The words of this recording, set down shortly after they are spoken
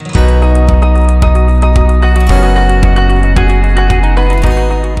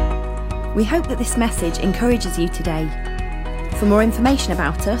We hope that this message encourages you today. For more information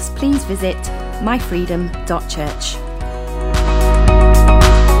about us, please visit myfreedom.church.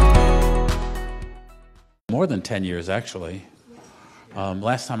 More than 10 years, actually.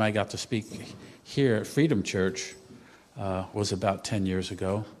 Last time I got to speak here at Freedom Church was about 10 years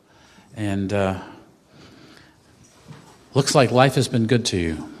ago. And looks like life has been good to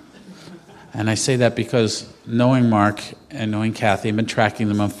you. And I say that because knowing Mark and knowing Kathy, I've been tracking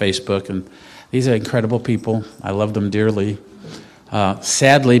them on Facebook, and these are incredible people. I love them dearly.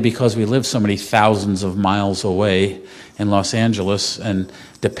 Sadly, because we live so many thousands of miles away in Los Angeles, and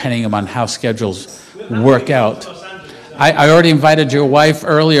depending on how schedules work out, I already invited your wife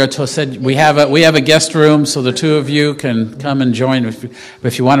earlier to said we have a guest room, so the two of you can come and join.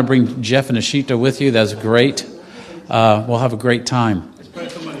 If you want to bring Jeff and Ashita with you, that's great. We'll have a great time.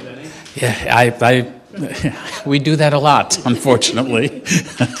 Yeah, we do that a lot, unfortunately.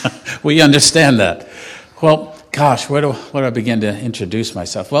 We understand that. Well, gosh, where do I begin to introduce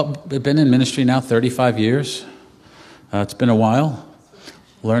myself? Well, I've been in ministry now 35 years. It's been a while.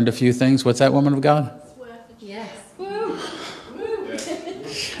 Learned a few things. What's that, woman of God? Yes. Woo.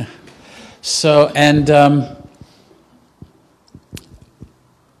 So, and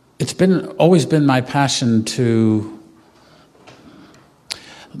it's always been my passion to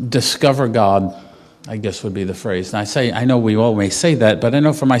discover God, I guess would be the phrase. And I know we all may say that, but I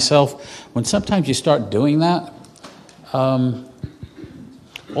know for myself, when sometimes you start doing that, all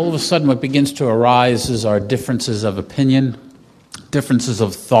of a sudden what begins to arise is our differences of opinion, differences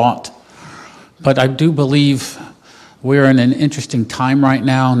of thought. But I do believe we're in an interesting time right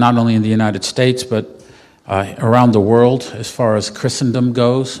now, not only in the United States, but around the world as far as Christendom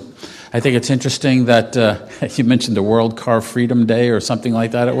goes. I think it's interesting that you mentioned the World Car Freedom Day or something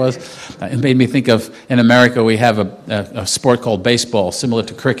like that it was. It made me think of, in America, we have a sport called baseball, similar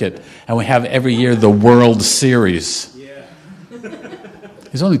to cricket, and we have every year the World Series. Yeah.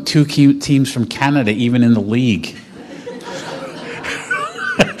 There's only two teams from Canada even in the league.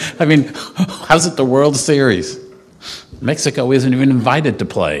 I mean, how's it the World Series? Mexico isn't even invited to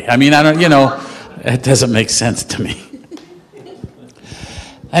play. I mean, it doesn't make sense to me.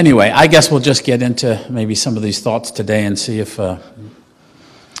 Anyway, I guess we'll just get into maybe some of these thoughts today and see if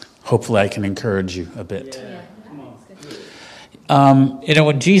hopefully I can encourage you a bit. Yeah.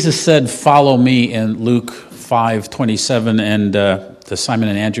 When Jesus said, "Follow me" in Luke 5:27, and to Simon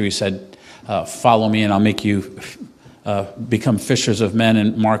and Andrew, he said, "Follow me and I'll make you become fishers of men,"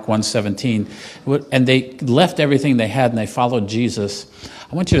 in Mark 1:17. And they left everything they had and they followed Jesus.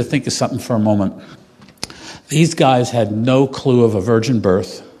 I want you to think of something for a moment. These guys had no clue of a virgin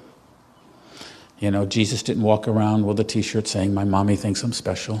birth. Jesus didn't walk around with a T-shirt saying, "My mommy thinks I'm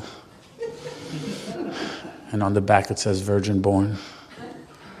special." And on the back it says, "Virgin born."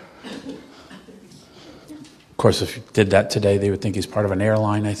 Of course, if you did that today, they would think he's part of an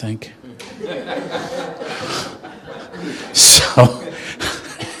airline, I think. So,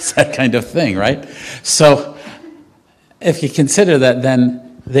 it's that kind of thing, right? So, if you consider that,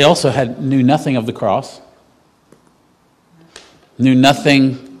 then they also knew nothing of the cross. Knew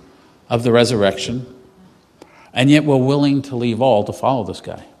nothing of the resurrection, and yet were willing to leave all to follow this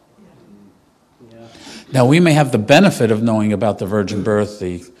guy. Yeah. Now, we may have the benefit of knowing about the virgin birth,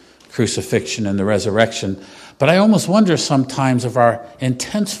 the crucifixion, and the resurrection, but I almost wonder sometimes if our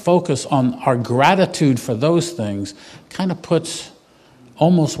intense focus on our gratitude for those things kind of puts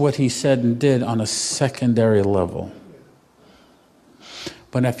almost what he said and did on a secondary level.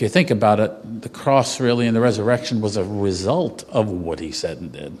 But if you think about it, the cross really and the resurrection was a result of what he said and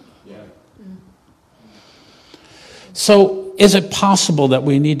did. Yeah. So is it possible that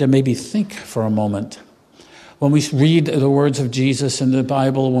we need to maybe think for a moment when we read the words of Jesus in the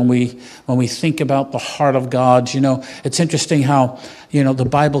Bible, when we think about the heart of God? It's interesting how, the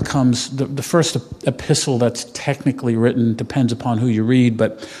Bible comes, the first epistle that's technically written, depends upon who you read,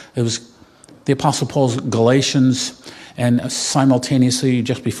 but it was the Apostle Paul's Galatians. And simultaneously,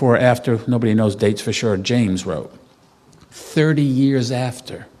 just before or after, nobody knows dates for sure, James wrote. 30 years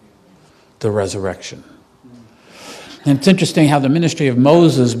after the resurrection. And it's interesting how the ministry of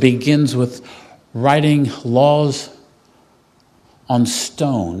Moses begins with writing laws on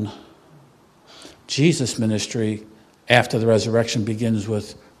stone. Jesus' ministry after the resurrection begins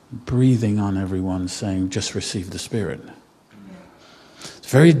with breathing on everyone, saying, "Just receive the Spirit." It's a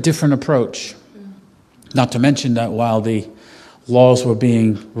very different approach. Not to mention that while the laws were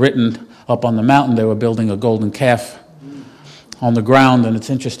being written up on the mountain, they were building a golden calf on the ground. And it's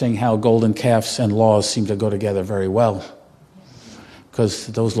interesting how golden calves and laws seem to go together very well, because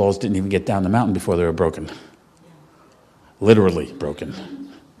those laws didn't even get down the mountain before they were broken. Literally broken.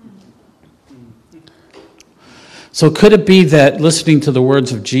 So could it be that listening to the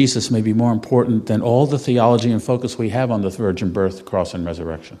words of Jesus may be more important than all the theology and focus we have on the virgin birth, cross, and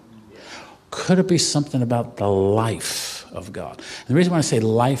resurrection? Could it be something about the life of God? And the reason why I say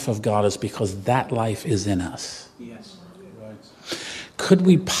life of God is because that life is in us. Yes. Could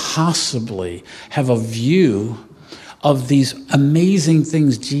we possibly have a view of these amazing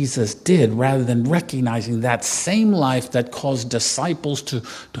things Jesus did rather than recognizing that same life that caused disciples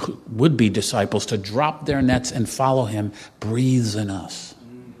would-be disciples to drop their nets and follow him breathes in us?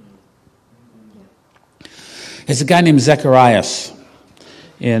 There's a guy named Zacharias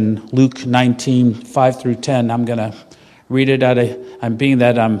in Luke 19, 5 through 10. I'm going to read it being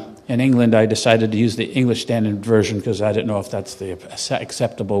that I'm in England, I decided to use the English Standard Version because I didn't know if that's the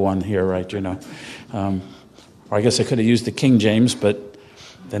acceptable one here, right, or I guess I could have used the King James, but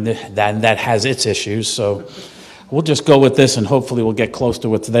then that has its issues. So we'll just go with this, and hopefully we'll get close to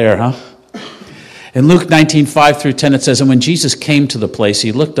what's there, huh? In Luke 19, 5 through 10, it says, "And when Jesus came to the place,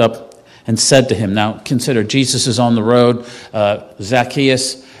 he looked up and said to him," now consider, Jesus is on the road.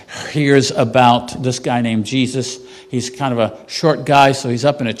 Zacchaeus hears about this guy named Jesus. He's kind of a short guy, so he's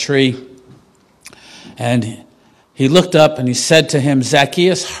up in a tree. And he looked up and he said to him,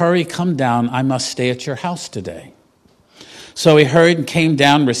 "Zacchaeus, hurry, come down. I must stay at your house today." So he hurried and came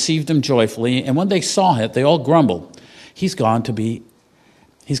down, received him joyfully. And when they saw it, they all grumbled. He's gone in to be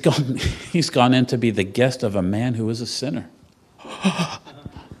the guest of a man who is a sinner.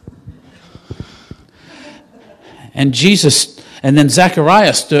 And then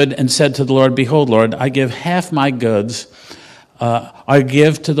Zacharias stood and said to the Lord, "Behold, Lord, I give half my goods, I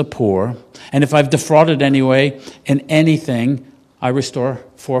give to the poor. And if I've defrauded anyway in anything, I restore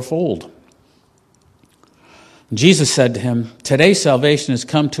fourfold." Jesus said to him, "Today salvation has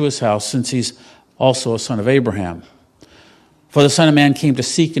come to his house, since he's also a son of Abraham. For the Son of Man came to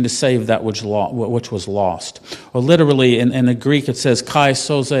seek and to save that which was lost." Or literally, in the Greek, it says, "Kai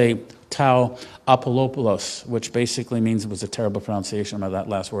soze tau apolopoulos," which basically means, it was a terrible pronunciation of that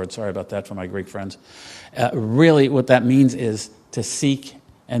last word. Sorry about that for my Greek friends. Really, what that means is to seek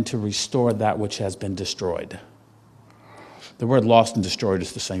and to restore that which has been destroyed. The word lost and destroyed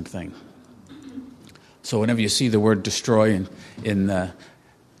is the same thing. So whenever you see the word destroy in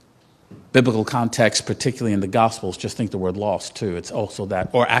biblical context, particularly in the Gospels, just think the word lost too. It's also that,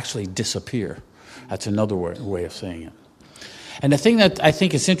 or actually disappear. That's another way of saying it. And the thing that I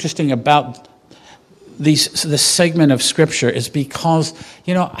think is interesting about this segment of Scripture is because,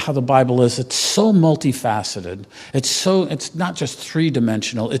 you know how the Bible is, it's so multifaceted. It's not just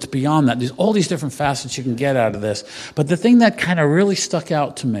three-dimensional, it's beyond that. There's all these different facets you can get out of this. But the thing that kind of really stuck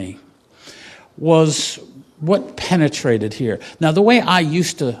out to me was what penetrated here. Now, the way I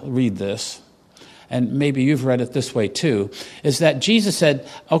used to read this, and maybe you've read it this way too, is that Jesus said,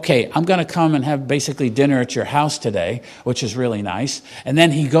 "Okay, I'm going to come and have basically dinner at your house today," which is really nice. And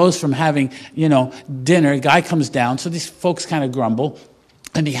then he goes from having, dinner, a guy comes down, so these folks kind of grumble,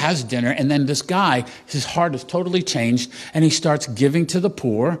 and he has dinner, and then this guy, his heart is totally changed, and he starts giving to the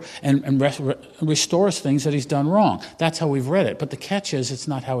poor and restores things that he's done wrong. That's how we've read it. But the catch is, it's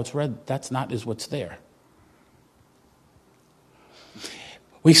not how it's read. That's not what's there.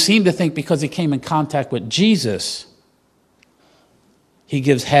 We seem to think because he came in contact with Jesus, he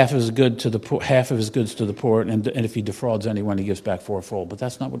gives half of his goods to the poor, and if he defrauds anyone, he gives back fourfold. But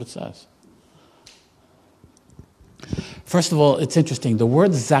that's not what it says. First of all, it's interesting. The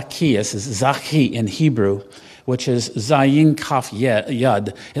word Zacchaeus is Zacchi in Hebrew, which is Zayin Kaf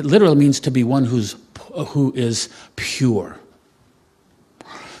Yad. It literally means to be one who is pure.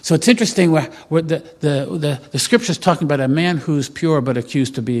 So it's interesting where the Scripture is talking about a man who's pure but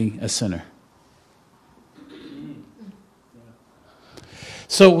accused of being a sinner.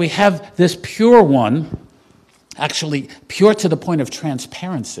 So we have this pure one, actually pure to the point of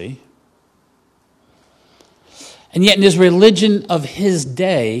transparency. And yet in his religion of his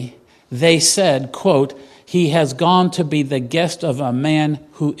day, they said, quote, "He has gone to be the guest of a man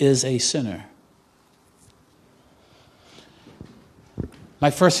who is a sinner." My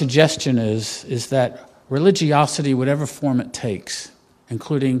first suggestion is that religiosity, whatever form it takes,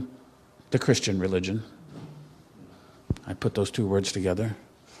 including the Christian religion, I put those two words together,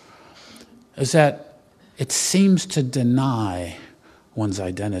 is that it seems to deny one's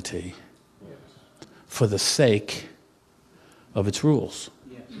identity for the sake of its rules.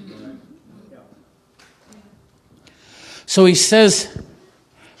 So he says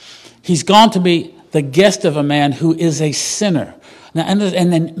he's gone to be the guest of a man who is a sinner. Now, and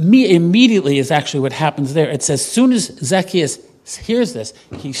then immediately is actually what happens there. It says, as soon as Zacchaeus hears this,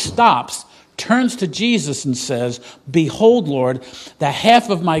 he stops, turns to Jesus and says, "Behold, Lord, the half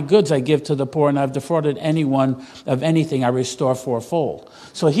of my goods I give to the poor, and I've defrauded anyone of anything I restore fourfold."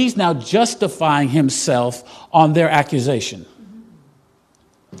 So he's now justifying himself on their accusation.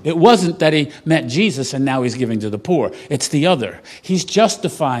 It wasn't that he met Jesus and now he's giving to the poor. It's the other. He's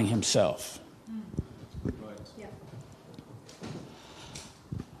justifying himself.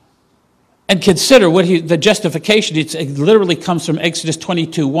 And consider the justification. It literally comes from Exodus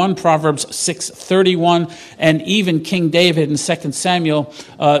 22:1, Proverbs 6:31, and even King David in 2 Samuel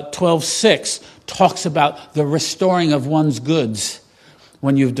 12:6 talks about the restoring of one's goods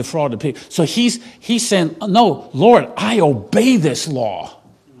when you've defrauded people. So he's saying, "No, Lord, I obey this law.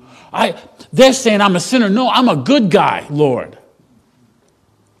 They're saying I'm a sinner. No, I'm a good guy, Lord."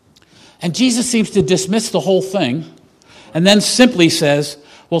 And Jesus seems to dismiss the whole thing and then simply says,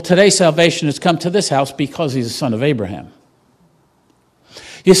 "Well, today salvation has come to this house because he's a son of Abraham."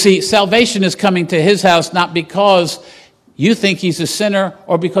 You see, salvation is coming to his house not because you think he's a sinner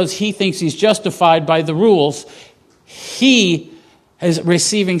or because he thinks he's justified by the rules. He is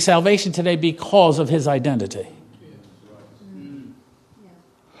receiving salvation today because of his identity.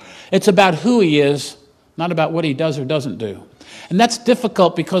 It's about who he is, not about what he does or doesn't do. And that's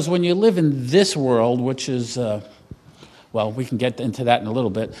difficult because when you live in this world, which is... well, we can get into that in a little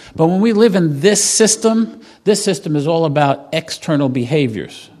bit. But when we live in this system is all about external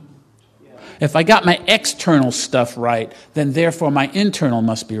behaviors. If I got my external stuff right, then therefore my internal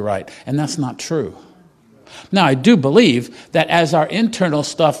must be right. And that's not true. Now, I do believe that as our internal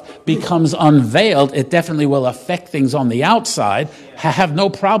stuff becomes unveiled, it definitely will affect things on the outside. I have no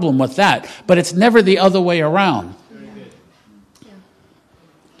problem with that. But it's never the other way around.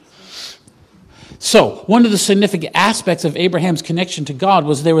 So, one of the significant aspects of Abraham's connection to God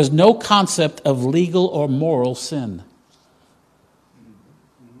was there was no concept of legal or moral sin.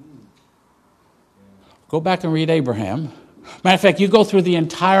 Go back and read Abraham. Matter of fact, you go through the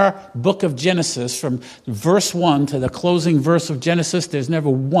entire book of Genesis, from verse 1 to the closing verse of Genesis, there's never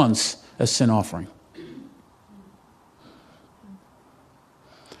once a sin offering.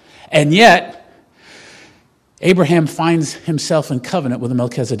 And yet, Abraham finds himself in covenant with a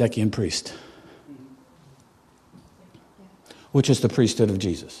Melchizedekian priest, which is the priesthood of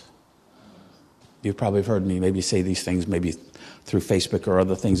Jesus. You've probably heard me maybe say these things, maybe through Facebook or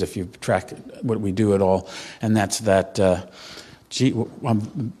other things, if you track what we do at all. And that's that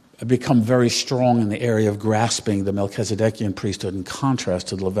I've become very strong in the area of grasping the Melchizedekian priesthood in contrast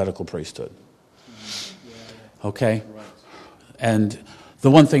to the Levitical priesthood. Okay? And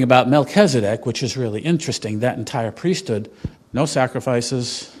the one thing about Melchizedek, which is really interesting, that entire priesthood, no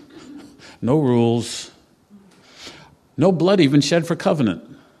sacrifices, no rules, no blood even shed for covenant.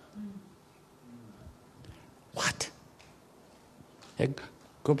 What?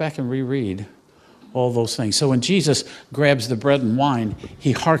 Go back and reread all those things. So when Jesus grabs the bread and wine,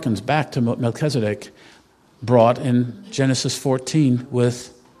 he hearkens back to Melchizedek brought in Genesis 14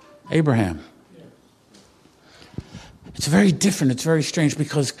 with Abraham. It's very different. It's very strange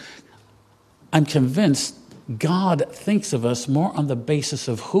because I'm convinced God thinks of us more on the basis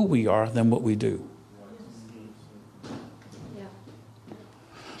of who we are than what we do.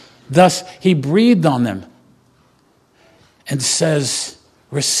 Thus, he breathed on them and says,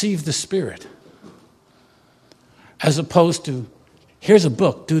 receive the Spirit. As opposed to, here's a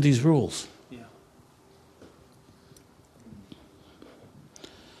book, do these rules. Yeah.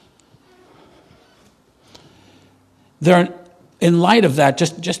 In light of that,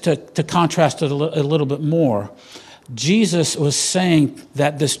 just to contrast it a little bit more, Jesus was saying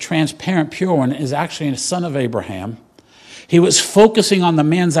that this transparent, pure one is actually a son of Abraham. He was focusing on the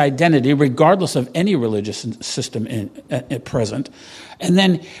man's identity, regardless of any religious system at present. And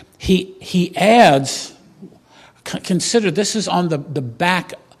then he adds, consider this is on the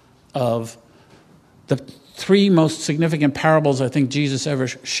back of the three most significant parables I think Jesus ever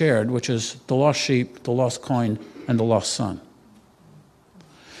shared, which is the lost sheep, the lost coin, and the lost son,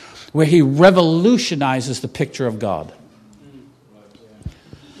 where he revolutionizes the picture of God.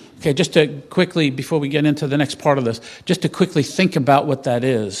 Okay, just to quickly, before we get into the next part of this, just to quickly think about what that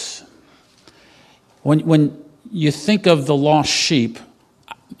is. When you think of the lost sheep,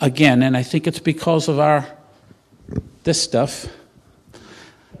 again, and I think it's because of this stuff,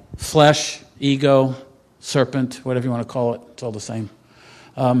 flesh, ego, serpent, whatever you want to call it, it's all the same.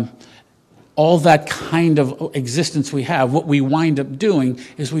 All that kind of existence we have, what we wind up doing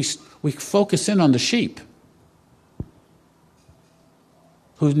is we focus in on the sheep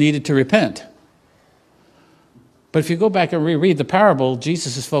who needed to repent. But if you go back and reread the parable,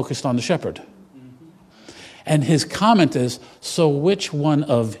 Jesus is focused on the shepherd. Mm-hmm. And his comment is, so which one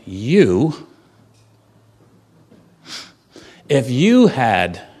of you If you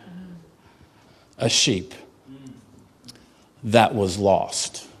had a sheep that was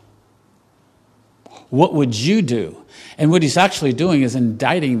lost, what would you do? And what he's actually doing is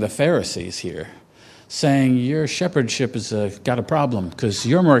indicting the Pharisees here, saying your shepherdship has got a problem because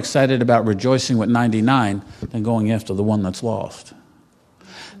you're more excited about rejoicing with 99 than going after the one that's lost.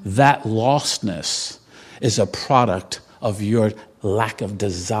 That lostness is a product of your lack of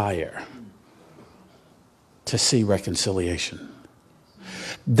desire to see reconciliation.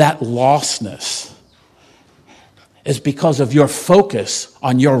 That lostness is because of your focus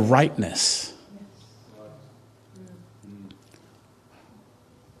on your rightness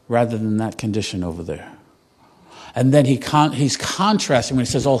rather than that condition over there. And then he's contrasting when he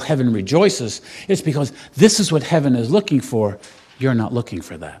says, all heaven rejoices. It's because this is what heaven is looking for. You're not looking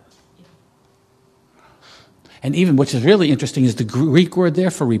for that. And even, which is really interesting, is the Greek word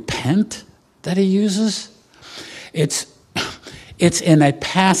there for repent that he uses. It's in a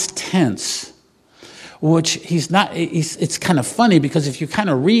past tense, which it's kind of funny because if you kind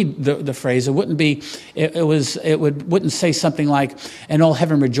of read the phrase, it wouldn't say something like, and all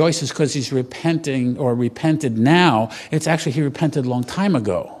heaven rejoices because he's repenting or repented now. It's actually he repented a long time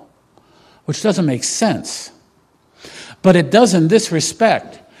ago, which doesn't make sense. But it does in this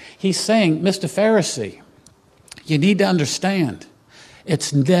respect. He's saying, Mr. Pharisee, you need to understand,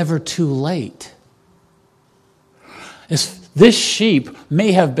 it's never too late. This sheep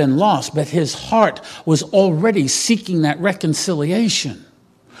may have been lost, but his heart was already seeking that reconciliation.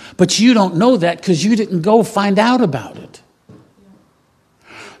 But you don't know that because you didn't go find out about it.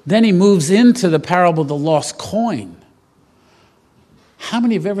 Then he moves into the parable of the lost coin. How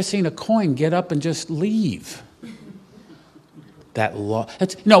many have ever seen a coin get up and just leave? On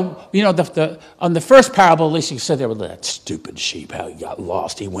the first parable, at least you said there was that stupid sheep, how he got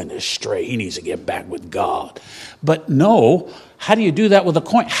lost, he went astray, he needs to get back with God. But no, how do you do that with a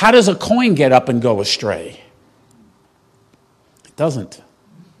coin? How does a coin get up and go astray? It doesn't.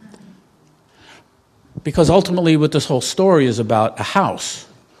 Because ultimately what this whole story is about, a house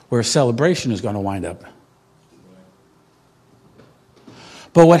where a celebration is going to wind up.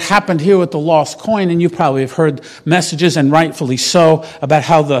 But what happened here with the lost coin, and you probably have heard messages, and rightfully so, about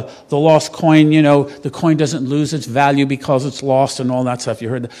how the lost coin, the coin doesn't lose its value because it's lost and all that stuff. You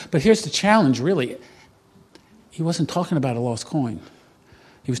heard that. But here's the challenge, really. He wasn't talking about a lost coin.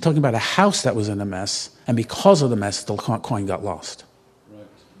 He was talking about a house that was in a mess, and because of the mess, the coin got lost. Right.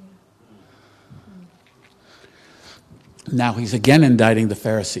 Now he's again indicting the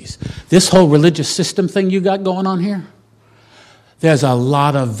Pharisees. This whole religious system thing you got going on here, there's a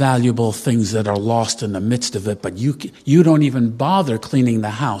lot of valuable things that are lost in the midst of it, but you don't even bother cleaning the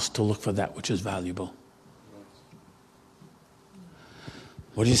house to look for that which is valuable.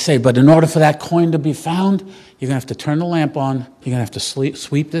 What do you say? But in order for that coin to be found, you're going to have to turn the lamp on, you're going to have to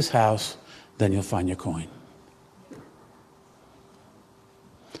sweep this house, then you'll find your coin. And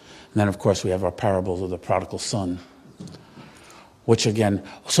then, of course, we have our parables of the prodigal son. Which again,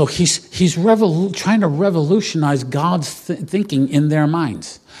 so he's trying to revolutionize God's thinking in their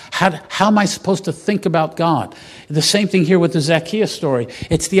minds. How am I supposed to think about God? The same thing here with the Zacchaeus story.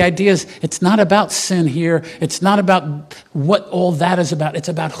 It's the ideas, it's not about sin here. It's not about what all that is about. It's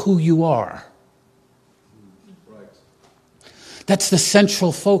about who you are. Right. That's the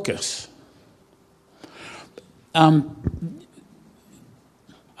central focus. I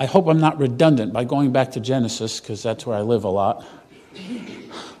hope I'm not redundant by going back to Genesis, because that's where I live a lot.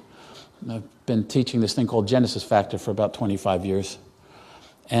 I've been teaching this thing called Genesis Factor for about 25 years.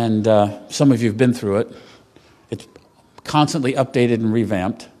 And some of you have been through it. It's constantly updated and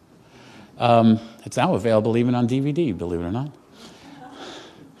revamped. It's now available even on DVD, believe it or not.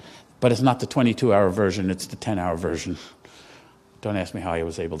 But it's not the 22-hour version, it's the 10-hour version. Don't ask me how I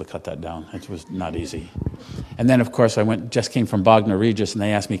was able to cut that down. It was not easy. And then, of course, just came from Bognor Regis, and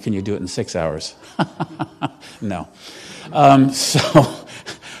they asked me, can you do it in 6 hours? No.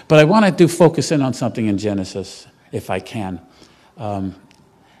 But I want to focus in on something in Genesis, if I can. And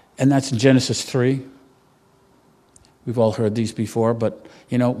that's in Genesis 3. We've all heard these before, but,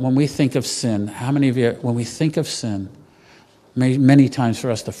 when we think of sin, how many of you, when we think of sin, many times for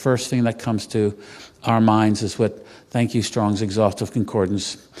us, the first thing that comes to our minds is what, thank you, Strong's Exhaustive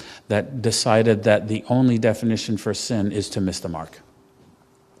Concordance, that decided that the only definition for sin is to miss the mark.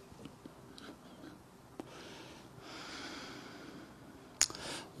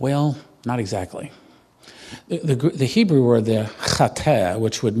 Well, not exactly. The Hebrew word there, chateh,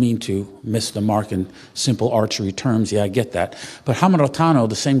 which would mean to miss the mark in simple archery terms, yeah, I get that. But hamarotano,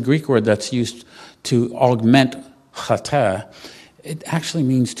 the same Greek word that's used to augment chateh, it actually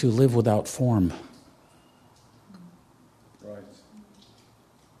means to live without form. Right.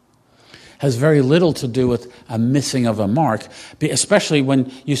 has very little to do with a missing of a mark, especially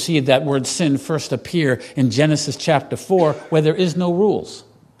when you see that word sin first appear in Genesis chapter 4, where there is no rules.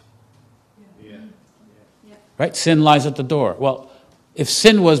 Right? Sin lies at the door. Well, if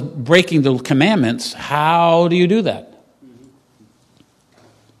sin was breaking the commandments, how do you do that?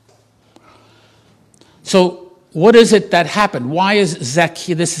 So, what is it that happened? Why is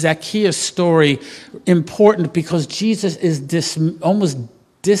this Zacchaeus story important? Because Jesus is almost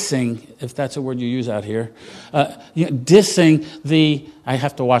dissing, if that's a word you use out here, dissing I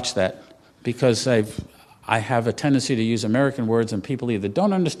have to watch that, because I have a tendency to use American words and people either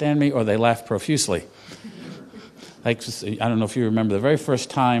don't understand me or they laugh profusely. I don't know if you remember, the very first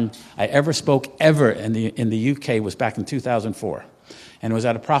time I ever spoke in the UK was back in 2004. And it was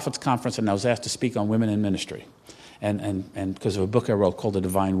at a prophet's conference, and I was asked to speak on women in ministry. And because of a book I wrote called The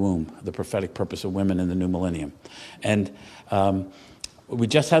Divine Womb, The Prophetic Purpose of Women in the New Millennium. And we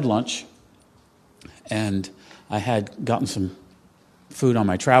just had lunch, and I had gotten some food on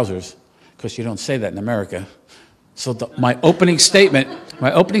my trousers, because you don't say that in America. So my opening statement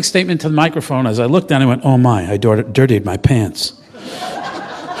to the microphone, as I looked down, I went, "Oh my, I dirtied my pants."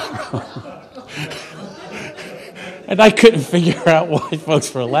 And I couldn't figure out why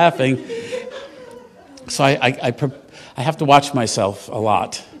folks were laughing. So I have to watch myself a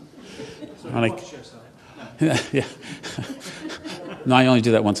lot. Yeah. No, I only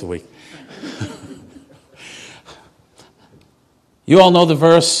do that once a week. You all know the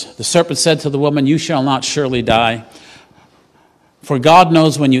verse. The serpent said to the woman, "You shall not surely die. For God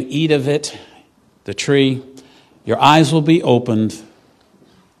knows when you eat of it, the tree, your eyes will be opened,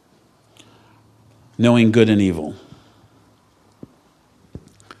 knowing good and evil."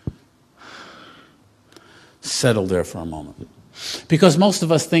 Settle there for a moment. Because most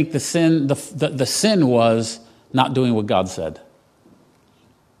of us think the sin was not doing what God said.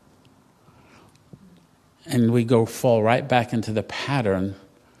 And we fall right back into the pattern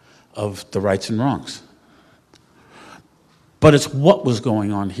of the rights and wrongs. But it's what was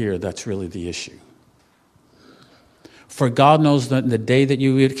going on here that's really the issue. For God knows that the day that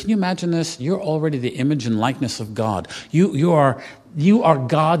you eat, can you imagine this? You're already the image and likeness of God. You are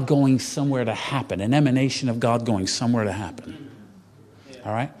God going somewhere to happen, an emanation of God going somewhere to happen.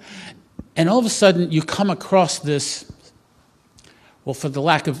 All right? And all of a sudden you come across this, well, for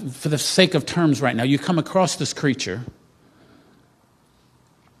the sake of terms right now, you come across this creature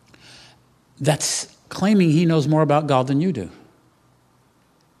that's claiming he knows more about God than you do.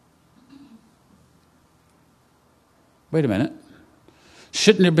 Wait a minute.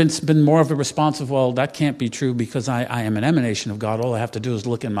 Shouldn't there have been more of a response of, well, that can't be true because I am an emanation of God. All I have to do is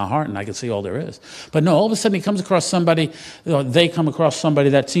look in my heart and I can see all there is. But no, all of a sudden he comes across somebody, they come across somebody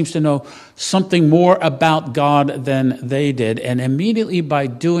that seems to know something more about God than they did. And immediately by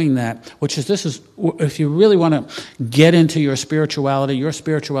doing that, if you really want to get into your spirituality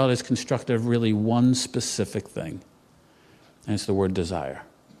is constructed of really one specific thing. And it's the word desire.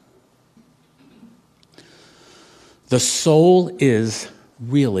 The soul is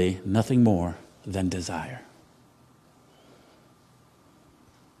really nothing more than desire.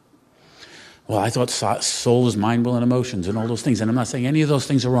 Well, I thought soul is mind, will, and emotions and all those things. And I'm not saying any of those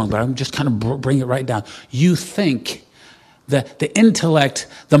things are wrong, but I'm just kind of bring it right down. You think that the intellect,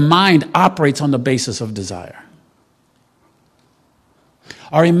 the mind operates on the basis of desire.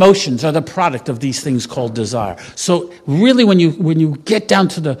 Our emotions are the product of these things called desire. So really when you get down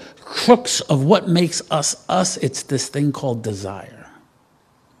to the crux of what makes us us, it's this thing called desire.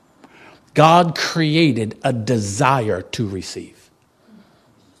 God created a desire to receive.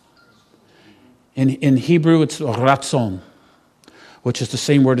 In Hebrew, it's ratzon, which is the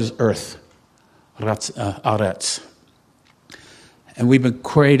same word as earth, aretz. And we've been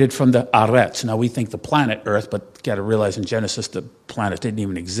created from the aretz. Now, we think the planet Earth, but you got to realize in Genesis the planet didn't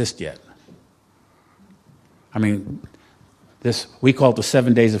even exist yet. I mean, we call it the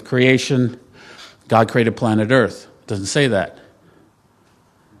 7 days of creation. God created planet Earth. It doesn't say that.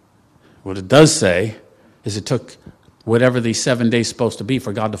 What it does say is it took whatever these 7 days supposed to be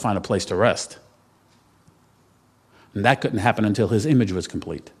for God to find a place to rest. And that couldn't happen until his image was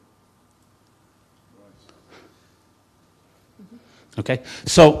complete. Okay,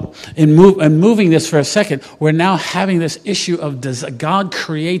 so in moving this for a second, we're now having this issue of God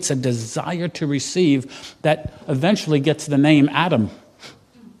creates a desire to receive that eventually gets the name Adam.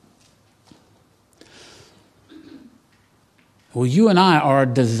 Well, you and I are a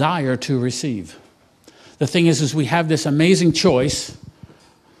desire to receive. The thing is we have this amazing choice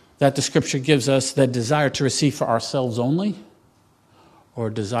that the Scripture gives us, that desire to receive for ourselves only, or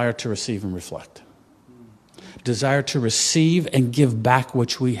a desire to receive and reflect. Desire to receive and give back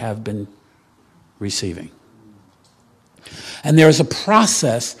which we have been receiving. And there is a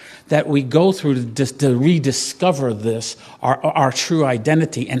process that we go through to rediscover this, our true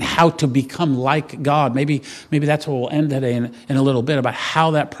identity, and how to become like God. Maybe that's where we'll end today in a little bit, about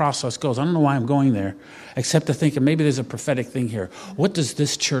how that process goes. I don't know why I'm going there, except to think maybe there's a prophetic thing here. What does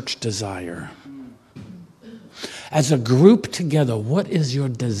this church desire? As a group together, what is your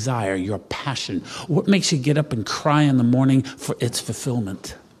desire, your passion? What makes you get up and cry in the morning for its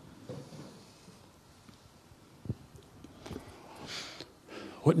fulfillment?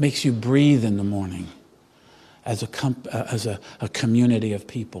 What makes you breathe in the morning as a community of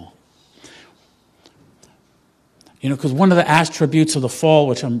people? Because one of the attributes of the fall,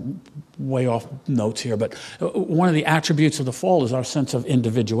 which I'm way off notes here, but one of the attributes of the fall is our sense of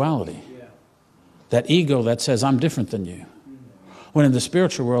individuality. Yeah. That ego that says, I'm different than you. When in the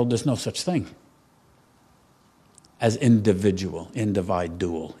spiritual world, there's no such thing as individual. In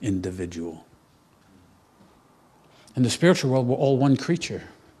the spiritual world, we're all one creature.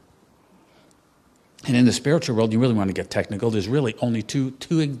 And in the spiritual world, you really want to get technical, there's really only two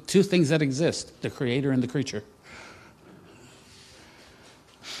things that exist, the creator and the creature.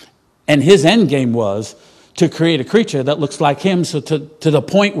 And his end game was to create a creature that looks like him, so to the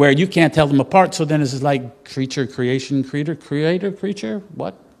point where you can't tell them apart. So then it's like creature, creation, creator, creature?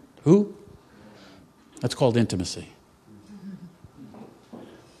 What? Who? That's called intimacy.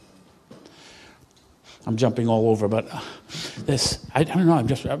 I'm jumping all over, but I don't know,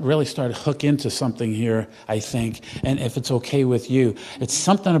 I really started to hook into something here, I think, and if it's okay with you, it's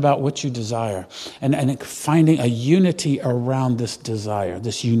something about what you desire, and finding a unity around this desire,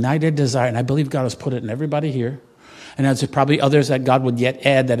 this united desire, and I believe God has put it in everybody here, and there's probably others that God would yet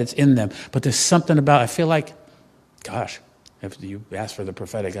add that it's in them, but there's something about, I feel like, gosh, if you asked for the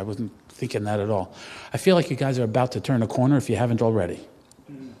prophetic, I wasn't thinking that at all. I feel like you guys are about to turn a corner if you haven't already.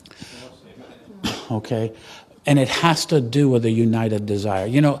 Okay? And it has to do with a united desire.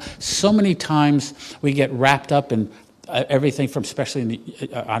 So many times we get wrapped up in everything from, especially in the,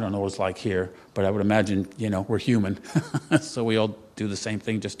 I don't know what it's like here, but I would imagine, we're human. So we all do the same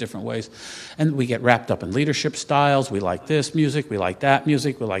thing, just different ways. And we get wrapped up in leadership styles. We like this music. We like that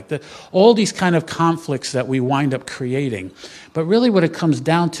music. We like that. All these kind of conflicts that we wind up creating. But really what it comes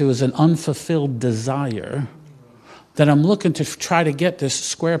down to is an unfulfilled desire that I'm looking to try to get this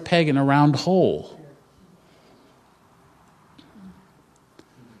square peg in a round hole.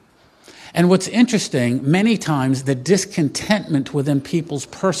 And what's interesting, many times the discontentment within people's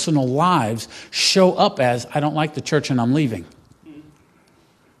personal lives show up as, I don't like the church and I'm leaving.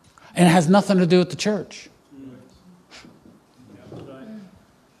 And it has nothing to do with the church.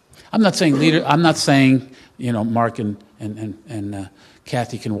 I'm not saying Mark and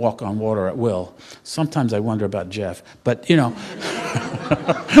Kathy can walk on water at will. Sometimes I wonder about Jeff, but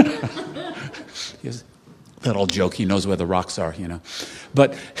that old joke, he knows where the rocks are,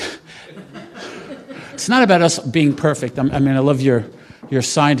 But it's not about us being perfect. I love your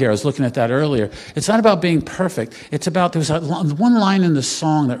sign here. I was looking at that earlier. It's not about being perfect. It's about, there's one line in the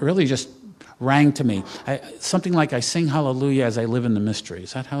song that really just rang to me. Something like, I sing hallelujah as I live in the mystery.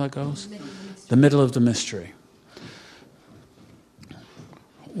 Is that how it goes? The middle of the mystery.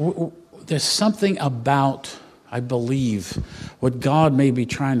 There's something about, I believe, what God may be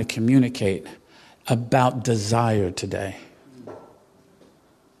trying to communicate about desire today.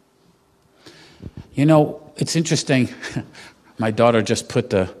 It's interesting. My daughter just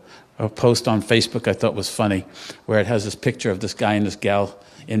put a post on Facebook I thought was funny, where it has this picture of this guy and this gal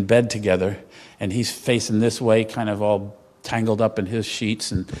in bed together, and he's facing this way, kind of all tangled up in his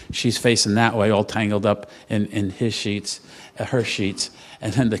sheets, and she's facing that way, all tangled up in his sheets, her sheets.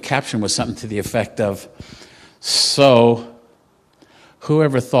 And then the caption was something to the effect of, so,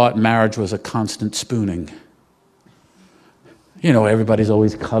 whoever thought marriage was a constant spooning? Everybody's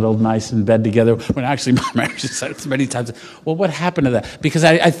always cuddled nice in bed together, when actually my marriage is said many times. Well, what happened to that? Because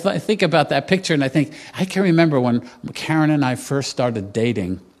I think about that picture, and I think, I can remember when Karen and I first started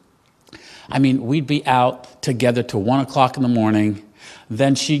dating. We'd be out together till 1 o'clock in the morning.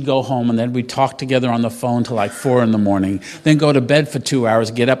 Then she'd go home, and then we'd talk together on the phone till like 4 in the morning. Then go to bed for 2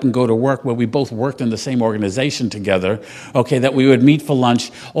 hours, get up and go to work, where we both worked in the same organization together, that we would meet for lunch.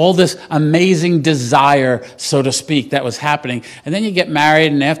 All this amazing desire, so to speak, that was happening. And then you get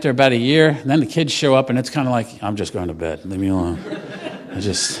married, and after about a year, then the kids show up, and it's kind of like, I'm just going to bed. Leave me alone.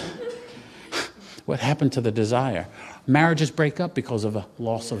 What happened to the desire? Marriages break up because of a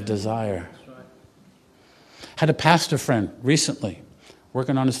loss of desire. Had a pastor friend recently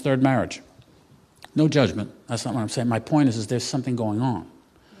working on his third marriage. No judgment. That's not what I'm saying. My point is there's something going on.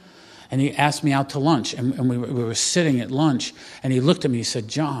 And he asked me out to lunch, and we were sitting at lunch, and he looked at me, he said,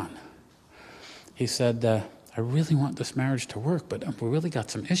 John, he said, I really want this marriage to work, but we really got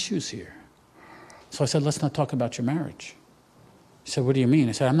some issues here. So I said, let's not talk about your marriage. He said, what do you mean?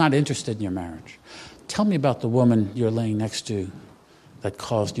 I said, I'm not interested in your marriage. Tell me about the woman you're laying next to that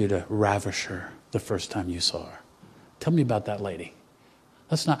caused you to ravish her the first time you saw her. Tell me about that lady.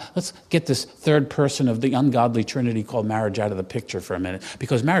 Let's get this third person of the ungodly trinity called marriage out of the picture for a minute,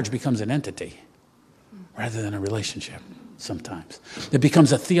 because marriage becomes an entity rather than a relationship sometimes. It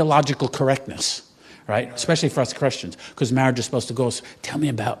becomes a theological correctness. Right? Especially for us Christians, because marriage is supposed to go, tell me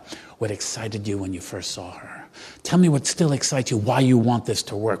about what excited you when you first saw her. Tell me what still excites you, why you want this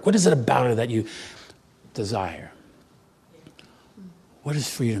to work. What is it about her that you desire? What does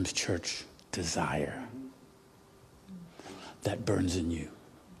Freedom's Church desire that burns in you?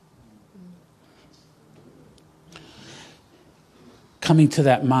 Coming to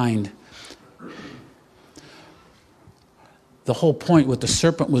that mind, the whole point, what the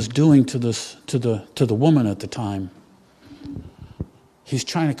serpent was doing to the woman at the time, he's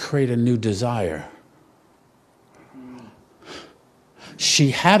trying to create a new desire.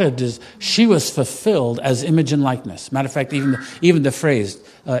 She was fulfilled as image and likeness. Matter of fact, even the phrase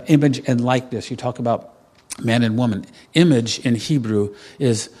image and likeness, you talk about man and woman. Image in Hebrew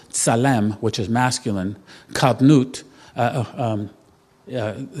is tsalem, which is masculine. Kadnut,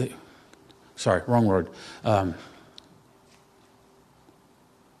 sorry, wrong word.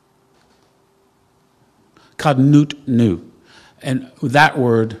 Kadnut nu. And that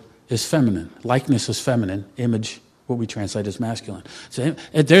word is feminine. Likeness is feminine. Image, what we translate as masculine. So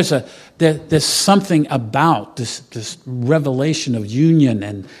there's something about this revelation of union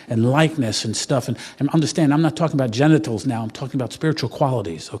and likeness and stuff. And understand, I'm not talking about genitals now. I'm talking about spiritual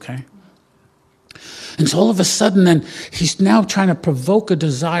qualities, okay? And so all of a sudden then, he's now trying to provoke a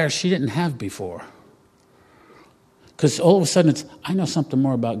desire she didn't have before. Because all of a sudden it's, I know something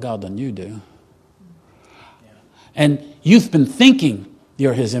more about God than you do. And you've been thinking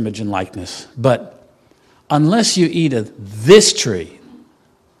you're his image and likeness, but unless you eat of this tree,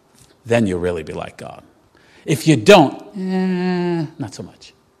 then you'll really be like God. If you don't, not so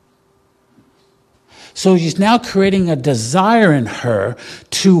much. So he's now creating a desire in her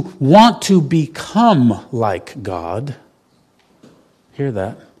to want to become like God. Hear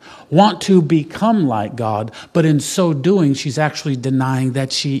that? Want to become like God, but in so doing, she's actually denying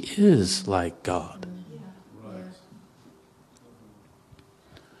that she is like God.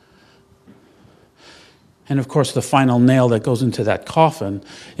 And of course, the final nail that goes into that coffin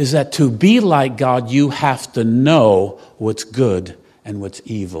is that to be like God, you have to know what's good and what's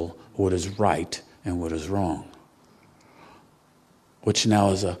evil, what is right and what is wrong. Which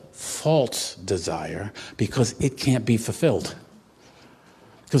now is a false desire because it can't be fulfilled.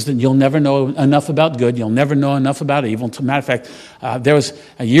 Because then you'll never know enough about good, you'll never know enough about evil. As a matter of fact,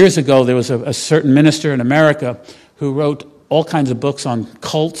 years ago, there was a certain minister in America who wrote all kinds of books on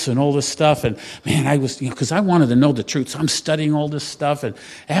cults and all this stuff. And man, I was, because I wanted to know the truth. So I'm studying all this stuff. And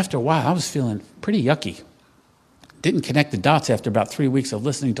after a while, I was feeling pretty yucky. Didn't connect the dots after about 3 weeks of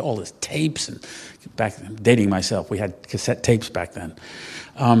listening to all this tapes. And back then, dating myself, we had cassette tapes back then.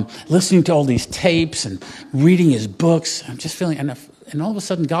 Listening to all these tapes and reading his books. I'm just feeling, and all of a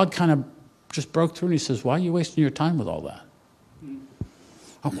sudden, God kind of just broke through and he says, why are you wasting your time with all that?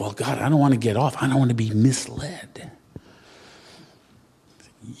 Oh, well, God, I don't want to get off. I don't want to be misled.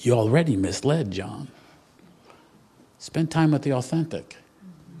 You're already misled, John. Spend time with the authentic.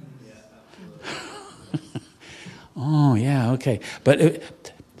 Oh, yeah, okay. But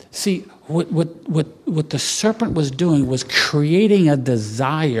see, what the serpent was doing was creating a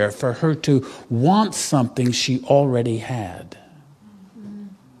desire for her to want something she already had.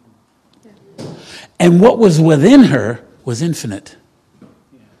 And what was within her was infinite.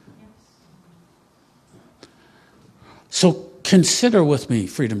 So consider with me,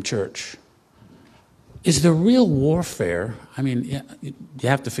 Freedom Church, is the real warfare, I mean, you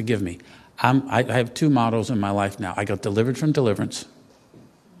have to forgive me. I have two mottos in my life now. I got delivered from deliverance,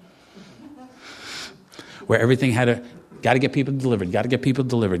 where everything got to get people delivered,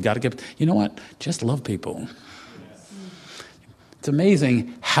 you know what? Just love people. It's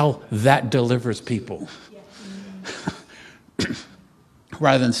amazing how that delivers people.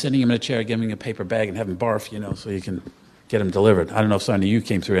 Rather than sitting him in a chair, giving him a paper bag and having barf, so you can get them delivered. I don't know if some of you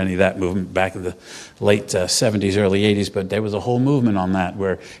came through any of that movement back in the late 70s, early 80s, but there was a whole movement on that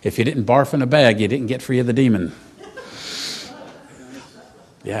where if you didn't barf in a bag, you didn't get free of the demon.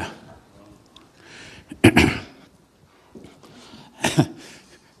 Yeah.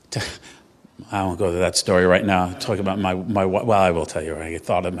 I won't go to that story right now. Talk about my well, I will tell you. I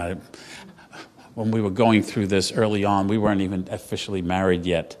thought about it. When we were going through this early on, we weren't even officially married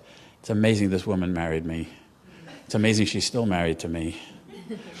yet. It's amazing this woman married me. It's amazing she's still married to me.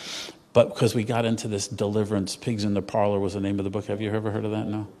 But because we got into this deliverance, Pigs in the Parlor was the name of the book. Have you ever heard of that?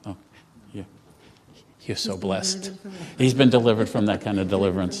 No? Oh, yeah. You're so blessed. He's been delivered from that kind of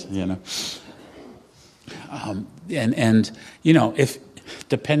deliverance, you know. And you know, if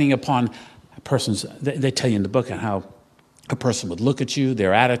depending upon a person's, they tell you in the book how a person would look at you,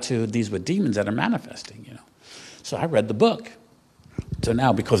 their attitude, these were demons that are manifesting, you know. So I read the book. So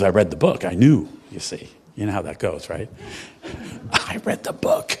now, because I read the book, I knew, you see. You know how that goes, right? I read the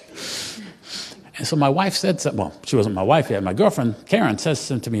book. And so my wife said something. Well, she wasn't my wife yet. My girlfriend, Karen, says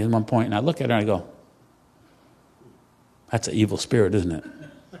something to me at one point, and I look at her and I go, that's an evil spirit, isn't it?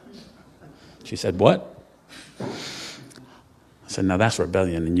 She said, what? I said, now that's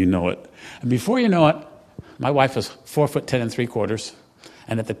rebellion, and you know it. And before you know it, my wife was 4'10" 3/4",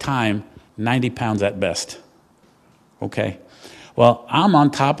 and at the time, 90 pounds at best. Okay? Well, I'm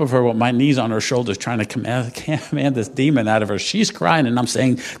on top of her with my knees on her shoulders trying to command this demon out of her. She's crying, and I'm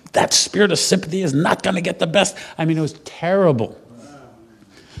saying, that spirit of sympathy is not going to get the best. I mean, it was terrible.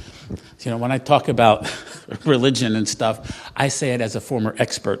 You know, when I talk about religion and stuff, I say it as a former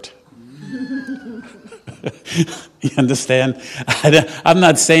expert. You understand? I'm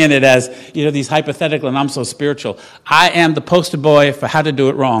not saying it as, you know, these hypothetical and I'm so spiritual. I am the poster boy for how to do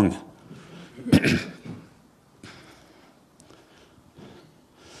it wrong.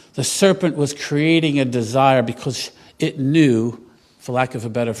 The serpent was creating a desire because it knew, for lack of a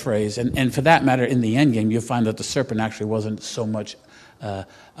better phrase, and for that matter, in the end game, you'll find that the serpent actually wasn't so much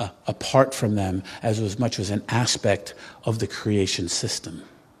apart from them as much as an aspect of the creation system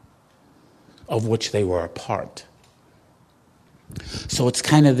of which they were a part. So it's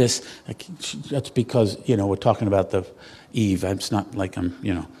kind of this, that's because, you know, we're talking about the Eve. It's not like I'm,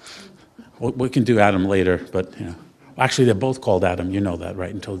 you know, we can do Adam later, but, you know. Actually, they're both called Adam. You know that,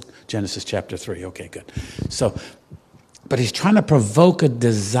 right? Until Genesis chapter 3. Okay, good. So, but he's trying to provoke a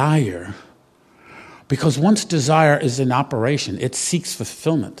desire because once desire is in operation, it seeks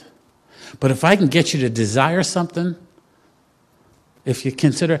fulfillment. But if I can get you to desire something, if you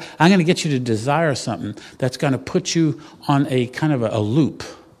consider, I'm going to get you to desire something that's going to put you on a kind of a loop,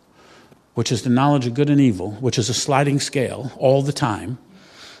 which is the knowledge of good and evil, which is a sliding scale all the time.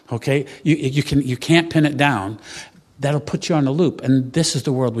 Okay? You can't pin it down. That'll put you on a loop. And this is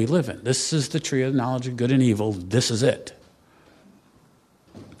the world we live in. This is the tree of knowledge of good and evil. This is it.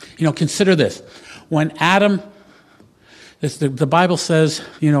 You know, consider this. When Adam, the Bible says,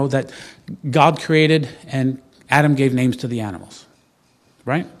 you know, that God created and Adam gave names to the animals.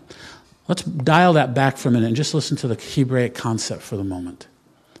 Right? Let's dial that back for a minute and just listen to the Hebraic concept for the moment.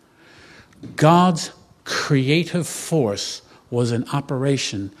 God's creative force was in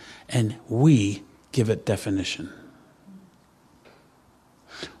operation, and we give it definition.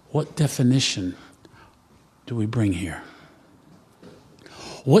 What definition do we bring here?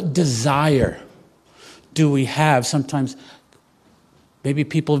 What desire do we have? Sometimes, maybe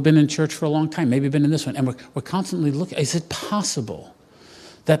people have been in church for a long time, maybe been in this one, and we're constantly looking, is it possible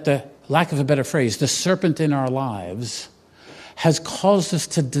that the, lack of a better phrase, the serpent in our lives has caused us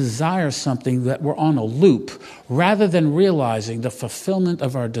to desire something that we're on a loop, rather than realizing the fulfillment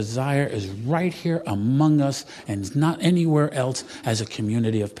of our desire is right here among us and not anywhere else as a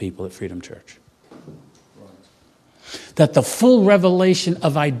community of people at Freedom Church. That the full revelation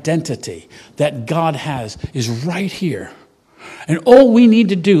of identity that God has is right here. And all we need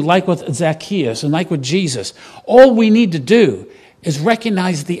to do, like with Zacchaeus and like with Jesus, all we need to do is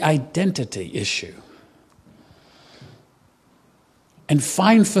recognize the identity issue and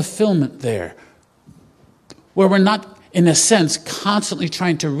find fulfillment there, where we're not, in a sense, constantly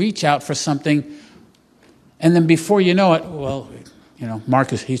trying to reach out for something, and then before you know it, well, you know,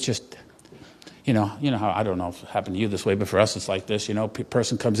 Marcus, he's just, you know how, I don't know if it happened to you this way, but for us it's like this, you know, a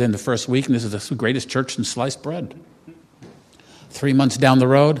person comes in the first week, and this is the greatest church in sliced bread. 3 months down the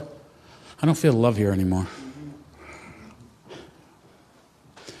road, I don't feel love here anymore.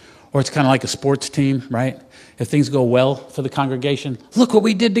 Or it's kind of like a sports team, right? If things go well for the congregation, look what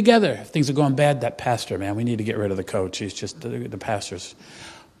we did together. If things are going bad, that pastor, man, we need to get rid of the coach. He's just the pastor's.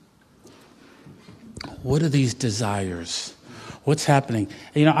 What are these desires? What's happening?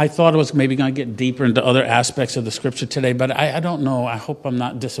 You know, I thought I was maybe going to get deeper into other aspects of the scripture today, but I don't know. I hope I'm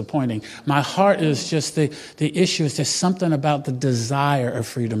not disappointing. My heart is just the issue is just something about the desire of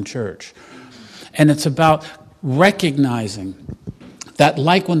Freedom Church. And it's about recognizing that,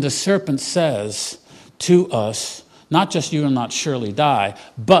 like when the serpent says to us, not just you will not surely die,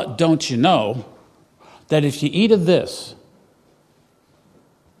 but don't you know that if you eat of this,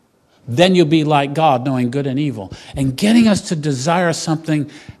 then you'll be like God, knowing good and evil. And getting us to desire something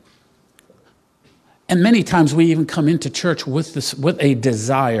And many times we even come into church with a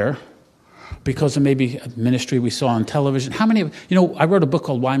desire because of maybe a ministry we saw on television. How many I wrote a book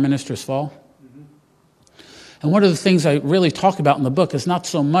called Why Ministers Fall. And one of the things I really talk about in the book is not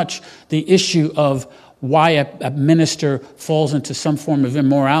so much the issue of why a minister falls into some form of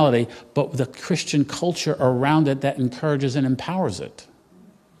immorality, but the Christian culture around it that encourages and empowers it.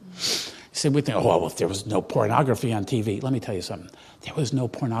 You say, we think, well, if there was no pornography on TV. Let me tell you something. There was no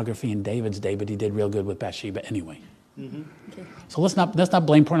pornography in David's day, but he did real good with Bathsheba anyway. Mm-hmm. Okay. So let's not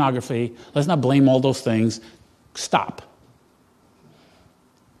blame pornography. Let's not blame all those things. Stop.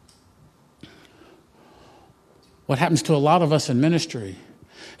 What happens to a lot of us in ministry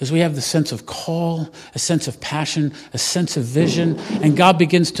is we have the sense of call, a sense of passion, a sense of vision, and God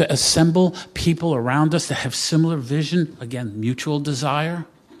begins to assemble people around us that have similar vision, again, mutual desire.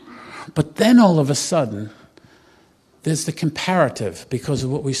 But then all of a sudden, there's the comparative because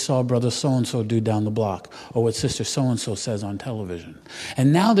of what we saw brother so-and-so do down the block or what sister so-and-so says on television.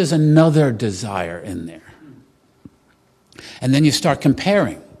 And now there's another desire in there. And then you start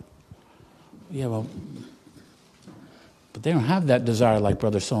comparing. Yeah, well, but they don't have that desire like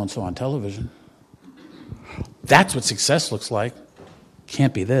brother so-and-so on television. That's what success looks like.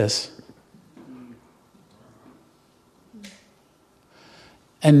 Can't be this.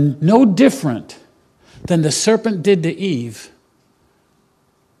 And no different than the serpent did to Eve,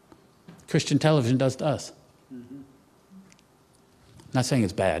 Christian television does to us. I'm not saying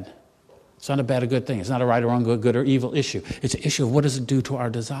it's bad. It's not a bad or good thing. It's not a right or wrong, good or evil issue. It's an issue of what does it do to our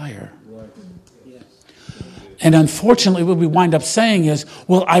desire. Right. Yes. And unfortunately, what we wind up saying is,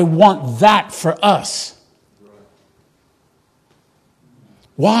 well, I want that for us. Right.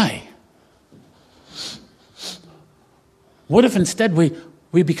 Why? What if instead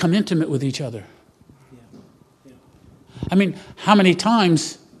we become intimate with each other? I mean, how many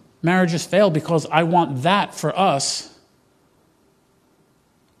times marriages fail because I want that for us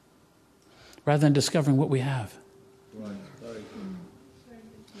rather than discovering what we have? Right.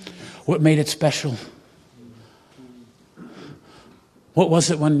 What made it special? What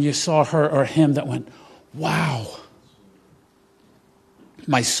was it when you saw her or him that went, wow,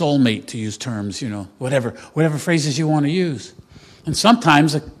 my soulmate, to use terms, whatever phrases you want to use. And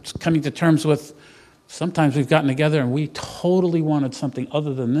sometimes it's coming to terms with, sometimes we've gotten together and we totally wanted something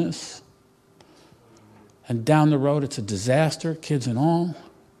other than this. And down the road, it's a disaster, kids and all.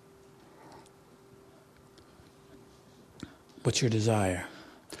 What's your desire?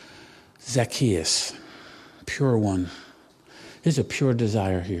 Zacchaeus, pure one. There's a pure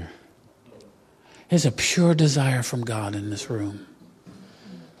desire here. There's a pure desire from God in this room.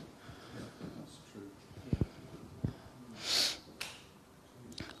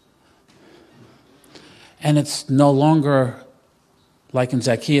 And it's no longer like in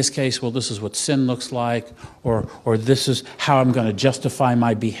Zacchaeus' case, well, this is what sin looks like, or this is how I'm going to justify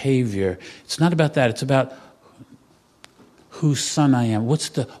my behavior. It's not about that. It's about whose son I am.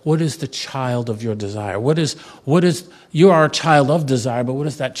 What is the child of your desire? What is you are a child of desire, but what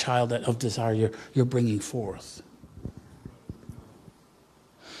is that child of desire you're bringing forth?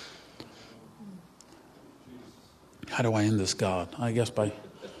 How do I end this, God? I guess by...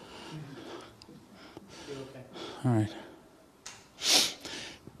 All right.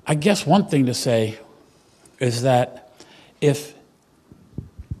 I guess one thing to say is that if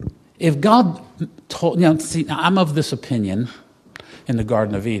God told, see, I'm of this opinion in the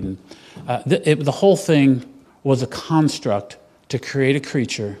Garden of Eden. The whole thing was a construct to create a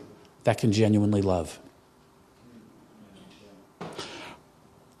creature that can genuinely love.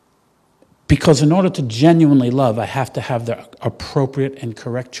 Because in order to genuinely love, I have to have the appropriate and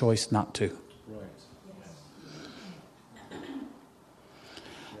correct choice not to.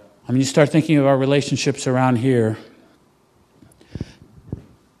 I mean, you start thinking of our relationships around here.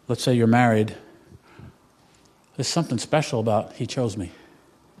 Let's say you're married. There's something special about he chose me.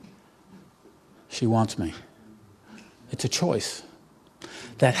 She wants me. It's a choice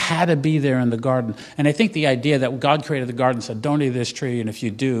that had to be there in the garden. And I think the idea that God created the garden and said, don't eat this tree, and if you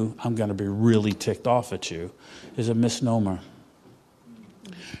do, I'm going to be really ticked off at you, is a misnomer.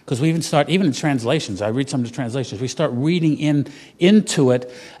 Because we even in translations, I read some of the translations, we start reading into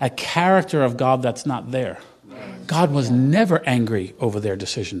it a character of God that's not there. God was never angry over their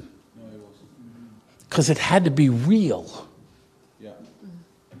decision. Because it had to be real.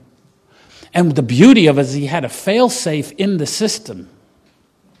 And the beauty of it is he had a fail-safe in the system.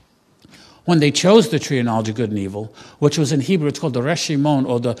 When they chose the tree of knowledge of good and evil, which was in Hebrew, it's called the Reshimon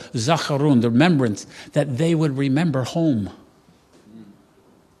or the Zacharun, the remembrance, that they would remember home.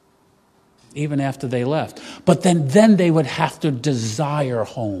 Even after they left. But then they would have to desire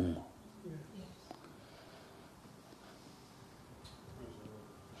home.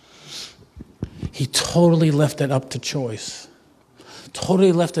 totally left it up to choice.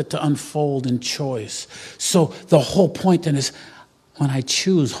 Totally left it to unfold in choice. So the whole point then is, when I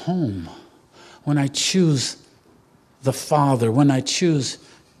choose home, when I choose the Father, when I choose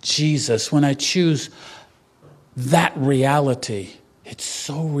Jesus, when I choose that reality, it's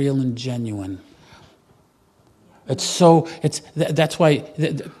so real and genuine. That's why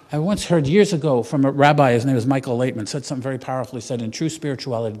I once heard years ago from a rabbi, his name was Michael Laitman, said something very powerful. He said, in true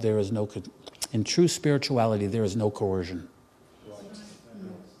spirituality there is no coercion.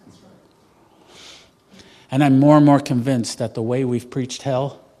 And I'm more and more convinced that the way we've preached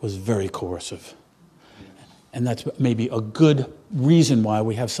hell was very coercive. And that's maybe a good reason why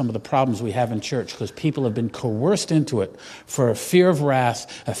we have some of the problems we have in church, because people have been coerced into it for a fear of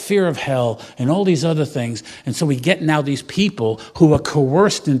wrath, a fear of hell, and all these other things. And so we get now these people who are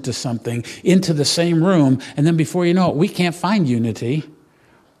coerced into something, into the same room, and then before you know it, we can't find unity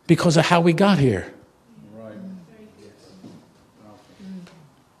because of how we got here. Right.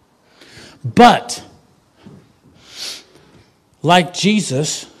 But, like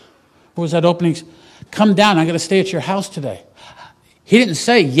Jesus, what was that opening? Come down, I'm going to stay at your house today. He didn't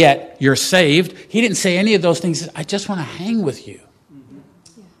say, yet you're saved. He didn't say any of those things. He said, I just want to hang with you. Mm-hmm.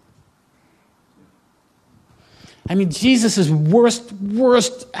 I mean, Jesus'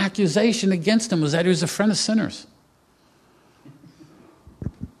 worst accusation against him was that he was a friend of sinners.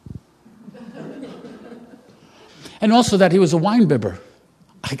 And also that he was a wine bibber.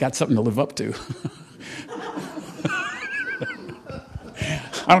 I got something to live up to.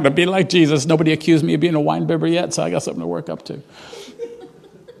 I don't know, be like Jesus. Nobody accused me of being a wine bibber yet, so I got something to work up to.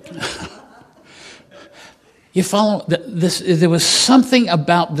 You follow this? There was something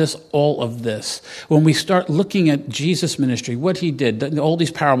about this, all of this, when we start looking at Jesus' ministry, what he did, all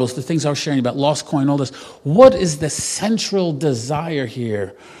these parables, the things I was sharing about lost coin, all this. What is the central desire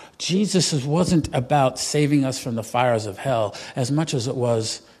here? Jesus wasn't about saving us from the fires of hell as much as it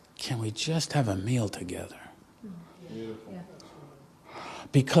was, can we just have a meal together?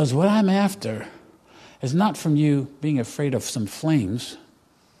 Because what I'm after is not from you being afraid of some flames.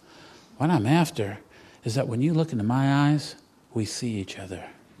 What I'm after is that when you look into my eyes, we see each other.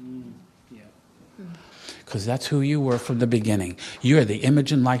 Because that's who you were from the beginning. You are the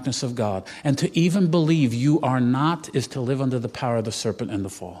image and likeness of God. And to even believe you are not is to live under the power of the serpent and the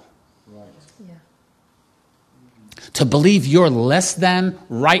fall. Right. Yeah. To believe you're less than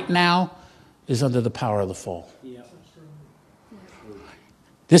right now is under the power of the fall. Yeah.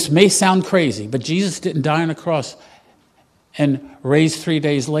 This may sound crazy, but Jesus didn't die on a cross and raise 3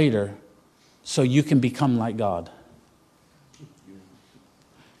 days later so you can become like God.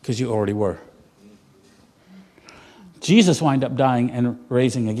 Because you already were. Jesus wound up dying and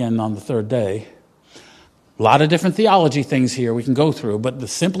raising again on the third day. A lot of different theology things here we can go through, but the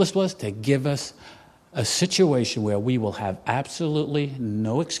simplest was to give us a situation where we will have absolutely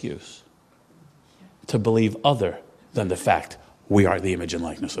no excuse to believe other than the fact we are the image and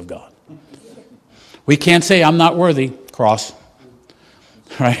likeness of God. We can't say, I'm not worthy, cross.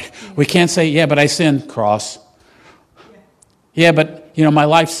 Right? We can't say, yeah, but I sinned, cross. Yeah, but, my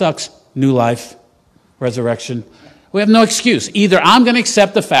life sucks, new life, resurrection. We have no excuse. Either I'm going to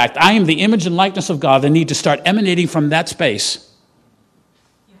accept the fact I am the image and likeness of God and need to start emanating from that space.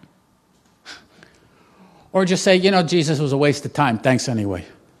 Or just say, Jesus was a waste of time. Thanks anyway.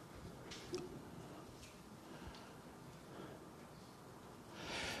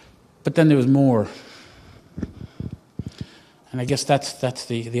 But then there was more. And I guess that's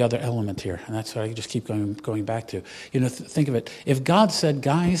the other element here. And that's what I just keep going back to. Think of it. If God said,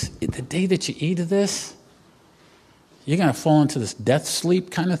 guys, the day that you eat of this, you're going to fall into this death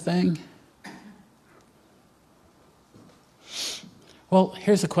sleep kind of thing. Well,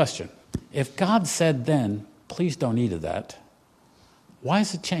 here's the question. If God said then, please don't eat of that, why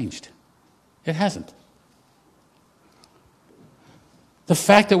has it changed? It hasn't. The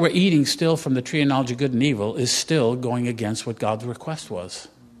fact that we're eating still from the tree of knowledge of good and evil is still going against what God's request was.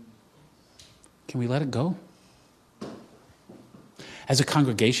 Can we let it go? As a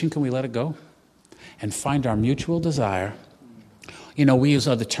congregation, can we let it go? And find our mutual desire. We use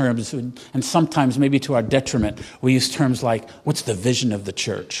other terms, and sometimes maybe to our detriment, we use terms like, what's the vision of the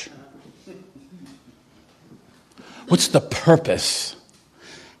church? What's the purpose?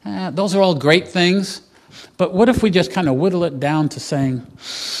 Those are all great things. But what if we just kind of whittle it down to saying,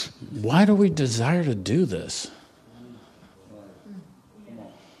 why do we desire to do this?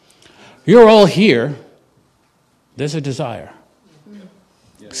 You're all here. There's a desire.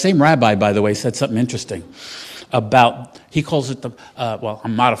 Same rabbi, by the way, said something interesting about, he calls it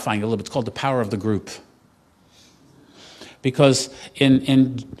I'm modifying it a little bit, it's called the power of the group. Because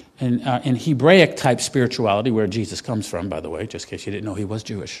in Hebraic type spirituality, where Jesus comes from, by the way, just in case you didn't know, he was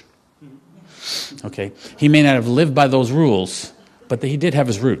Jewish. Okay, he may not have lived by those rules, but he did have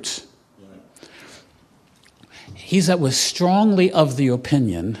his roots. He was strongly of the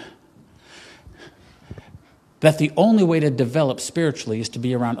opinion that the only way to develop spiritually is to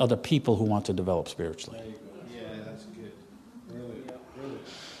be around other people who want to develop spiritually. Yeah, that's good. Really.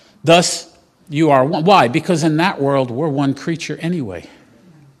 Thus, you are one. Why? Because in that world, we're one creature anyway.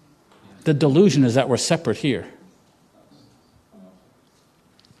 The delusion is that we're separate here.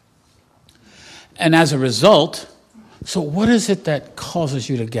 And as a result, so what is it that causes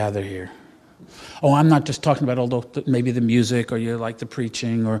you to gather here? Oh, I'm not just talking about although maybe the music or you like the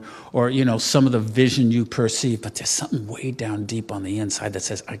preaching or you know some of the vision you perceive, but there's something way down deep on the inside that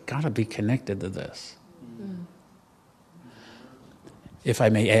says, I got to be connected to this. Mm. If I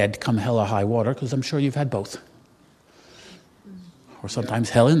may add, come hell or high water, because I'm sure you've had both. Or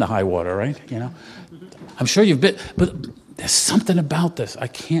sometimes hell in the high water, right? You know, I'm sure you've been, but there's something about this. I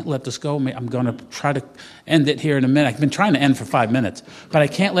can't let this go. I'm going to try to end it here in a minute. I've been trying to end for 5 minutes, but I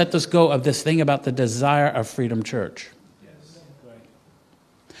can't let this go of this thing about the desire of Freedom Church. Yes.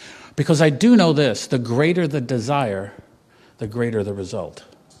 Because I do know this, the greater the desire, the greater the result.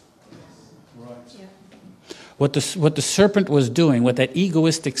 Right. Yeah. What the serpent was doing, what that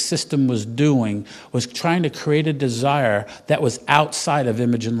egoistic system was doing, was trying to create a desire that was outside of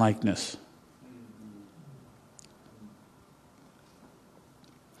image and likeness.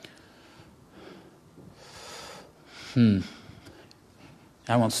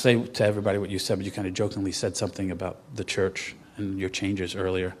 I won't say to everybody what you said, but you kind of jokingly said something about the church and your changes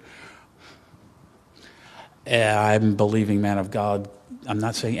earlier. I'm a believing man of God. I'm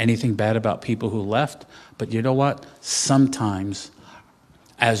not saying anything bad about people who left, but you know what? Sometimes,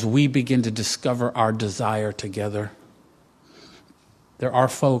 as we begin to discover our desire together, there are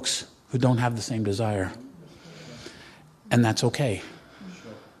folks who don't have the same desire, and that's okay.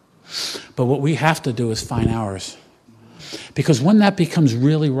 But what we have to do is find ours. Because when that becomes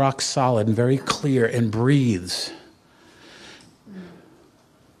really rock solid and very clear and breathes,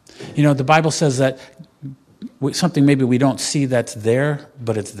 you know, the Bible says that something maybe we don't see that's there,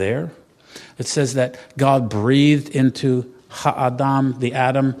 but it's there. It says that God breathed into Adam, the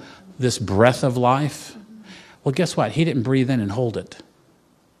Adam, this breath of life. Well, guess what? He didn't breathe in and hold it.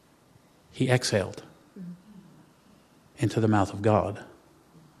 He exhaled into the mouth of God.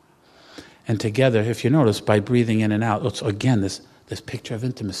 And together, if you notice, by breathing in and out, it's again this picture of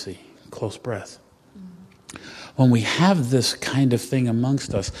intimacy, close breath. When we have this kind of thing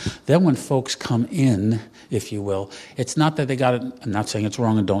amongst us, then when folks come in, if you will, it's not that they got it. I'm not saying it's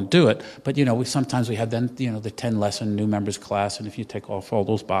wrong and don't do it, but you know, we have then the 10-lesson new members class, and if you take off all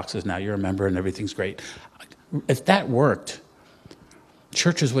those boxes, now you're a member and everything's great. If that worked,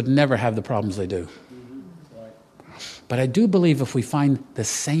 churches would never have the problems they do. But I do believe if we find the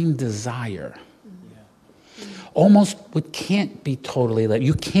same desire, almost what can't be totally let.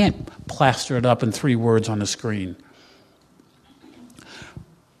 You can't plaster it up in 3 words on a screen.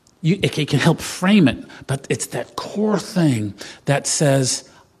 It can help frame it, but it's that core thing that says,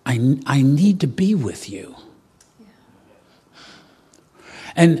 I need to be with you.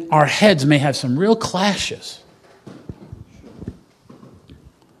 And our heads may have some real clashes.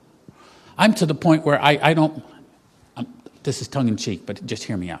 I'm to the point where I don't... This is tongue-in-cheek, but just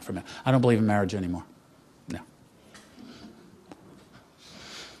hear me out for a minute. I don't believe in marriage anymore. No.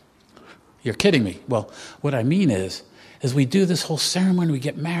 You're kidding me. Well, what I mean is we do this whole ceremony, we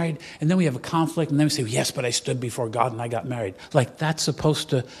get married, and then we have a conflict, and then we say, yes, but I stood before God and I got married. Like that's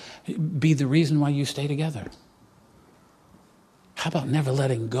supposed to be the reason why you stay together. How about never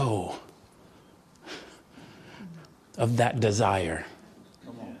letting go of that desire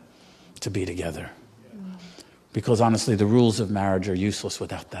to be together? Because honestly, the rules of marriage are useless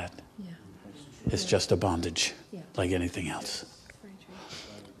without that. Yeah. It's just a bondage, like anything else.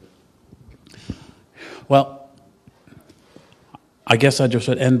 Well, I guess I just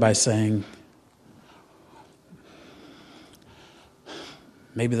would end by saying,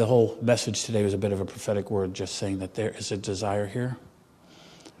 maybe the whole message today was a bit of a prophetic word, just saying that there is a desire here.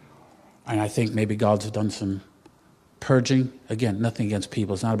 And I think maybe God's done some purging. Again, nothing against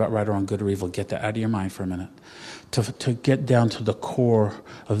people. It's not about right or wrong, good or evil. Get that out of your mind for a minute. To get down to the core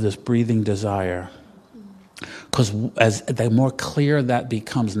of this breathing desire. Because as the more clear that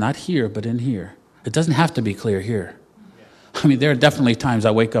becomes, not here, but in here. It doesn't have to be clear here. I mean, there are definitely times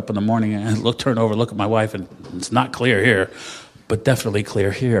I wake up in the morning and turn over, look at my wife, and it's not clear here, but definitely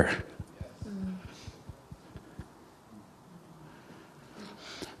clear here.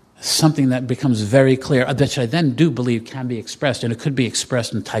 something that becomes very clear, that I then do believe can be expressed, and it could be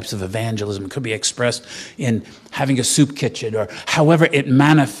expressed in types of evangelism, it could be expressed in having a soup kitchen, or however it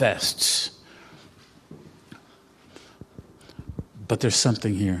manifests. But there's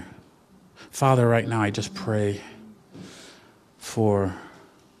something here. Father, right now I just pray for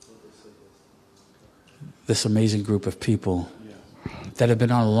this amazing group of people that have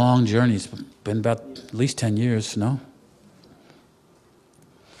been on a long journey. It's been about at least 10 years, no?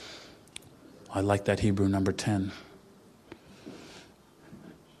 I like that Hebrew number 10.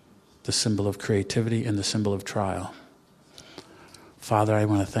 The symbol of creativity and the symbol of trial. Father, I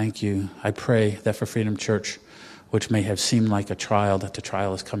want to thank you. I pray that for Freedom Church, which may have seemed like a trial, that the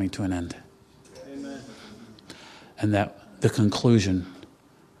trial is coming to an end. Amen. And that the conclusion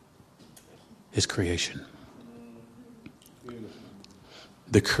is creation.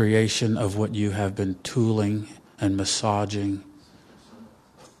 The creation of what you have been tooling and massaging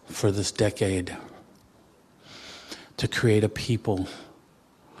for this decade, to create a people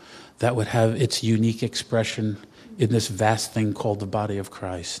that would have its unique expression in this vast thing called the body of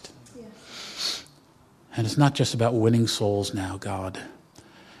Christ. Yes. And it's not just about winning souls now, God.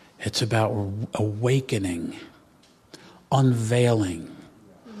 It's about awakening, unveiling,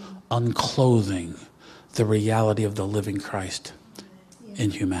 unclothing the reality of the living Christ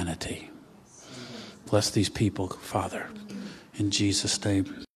in humanity. Bless these people, Father, in Jesus'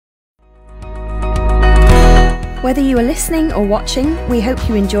 name. Whether you are listening or watching, we hope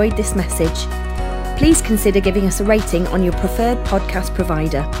you enjoyed this message. Please consider giving us a rating on your preferred podcast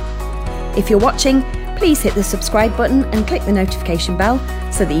provider. If you're watching, please hit the subscribe button and click the notification bell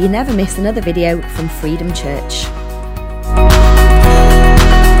so that you never miss another video from Freedom Church.